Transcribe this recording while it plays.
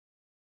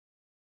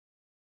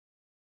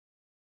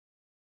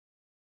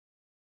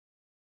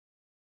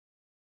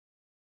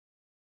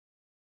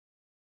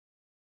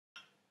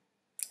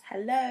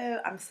Hello,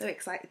 I'm so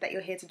excited that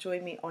you're here to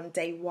join me on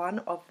day one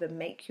of the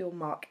Make Your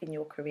Mark in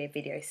Your Career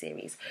video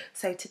series.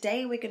 So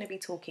today we're going to be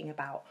talking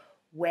about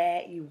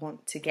where you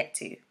want to get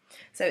to.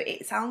 So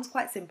it sounds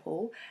quite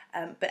simple,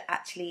 but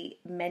actually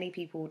many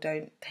people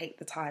don't take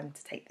the time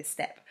to take this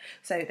step.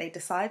 So they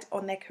decide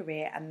on their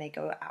career and they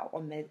go out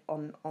on their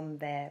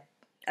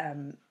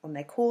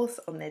course,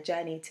 on their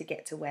journey to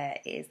get to where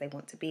it is they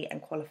want to be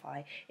and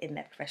qualify in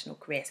their professional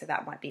career. So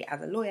that might be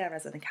as a lawyer,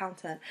 as an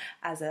accountant,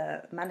 as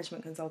a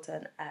management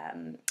consultant,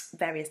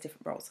 various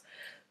different roles.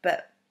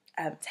 But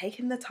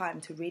taking the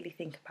time to really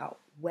think about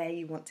where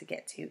you want to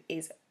get to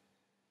is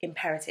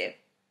imperative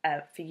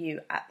for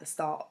you at the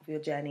start of your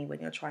journey when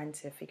you're trying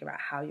to figure out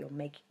how you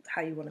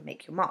want to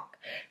make your mark.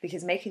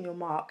 Because making your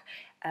mark,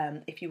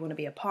 if you want to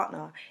be a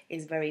partner,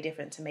 is very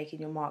different to making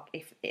your mark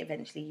if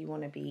eventually you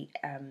want to be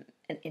an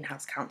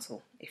in-house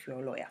counsel if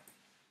you're a lawyer.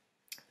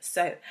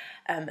 So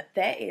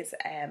there is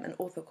an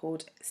author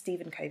called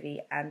Stephen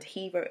Covey, and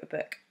he wrote a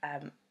book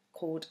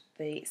called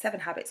The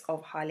 7 Habits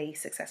of Highly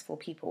Successful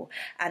People.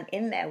 And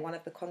in there, one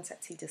of the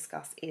concepts he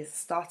discussed is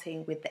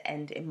starting with the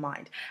end in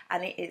mind.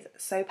 And it is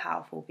so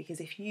powerful because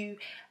if you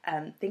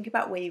think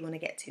about where you want to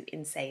get to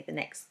in, say, the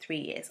next 3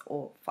 years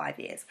or 5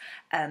 years,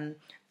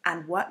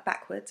 and work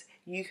backwards,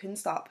 you can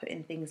start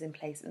putting things in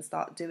place and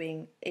start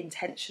doing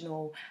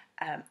intentional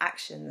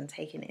action and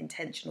taking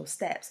intentional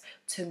steps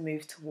to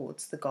move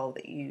towards the goal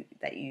that you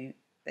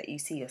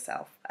see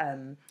yourself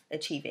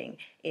achieving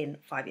in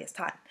 5 years'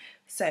 time.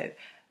 So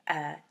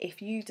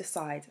if you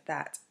decide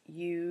that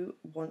you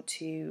want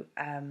to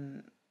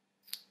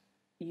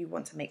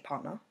make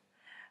partner,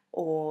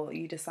 or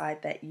you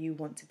decide that you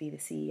want to be the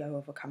CEO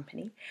of a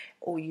company,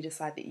 or you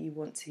decide that you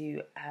want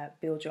to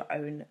build your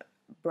own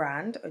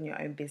brand on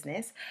your own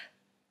business,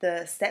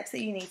 the steps that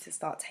you need to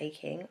start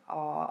taking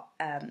are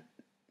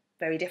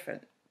very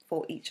different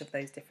for each of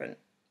those different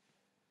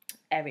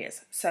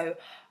areas. So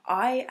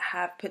I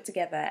have put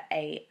together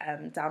a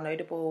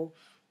downloadable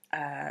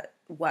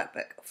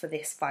workbook for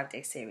this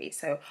 5-day series.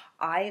 So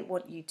I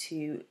want you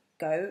to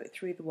go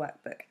through the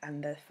workbook,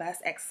 and the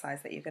first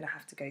exercise that you're going to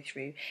have to go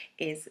through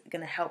is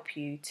going to help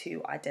you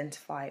to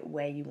identify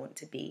where you want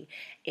to be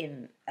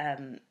in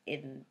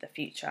the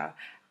future.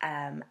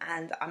 And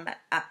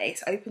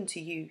it's open to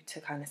you to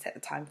kind of set the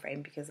time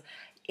frame, because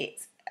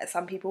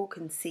some people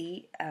can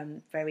see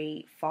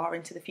very far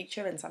into the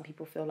future, and some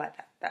people feel like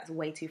that's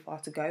way too far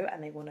to go,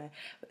 and they want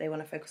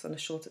to focus on a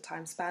shorter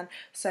time span.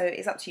 So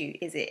it's up to you.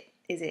 Is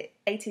it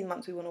 18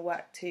 months we want to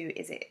work to?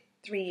 Is it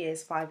 3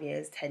 years, 5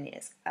 years, 10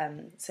 years?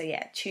 So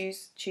yeah,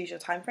 choose your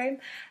time frame,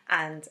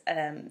 and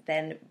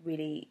then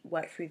really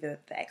work through the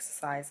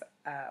exercise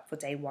for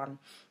day one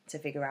to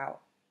figure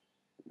out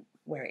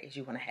where it is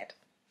you want to head.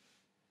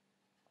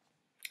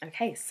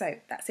 Okay, so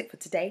that's it for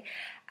today,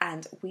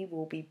 and we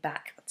will be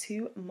back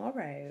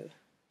tomorrow.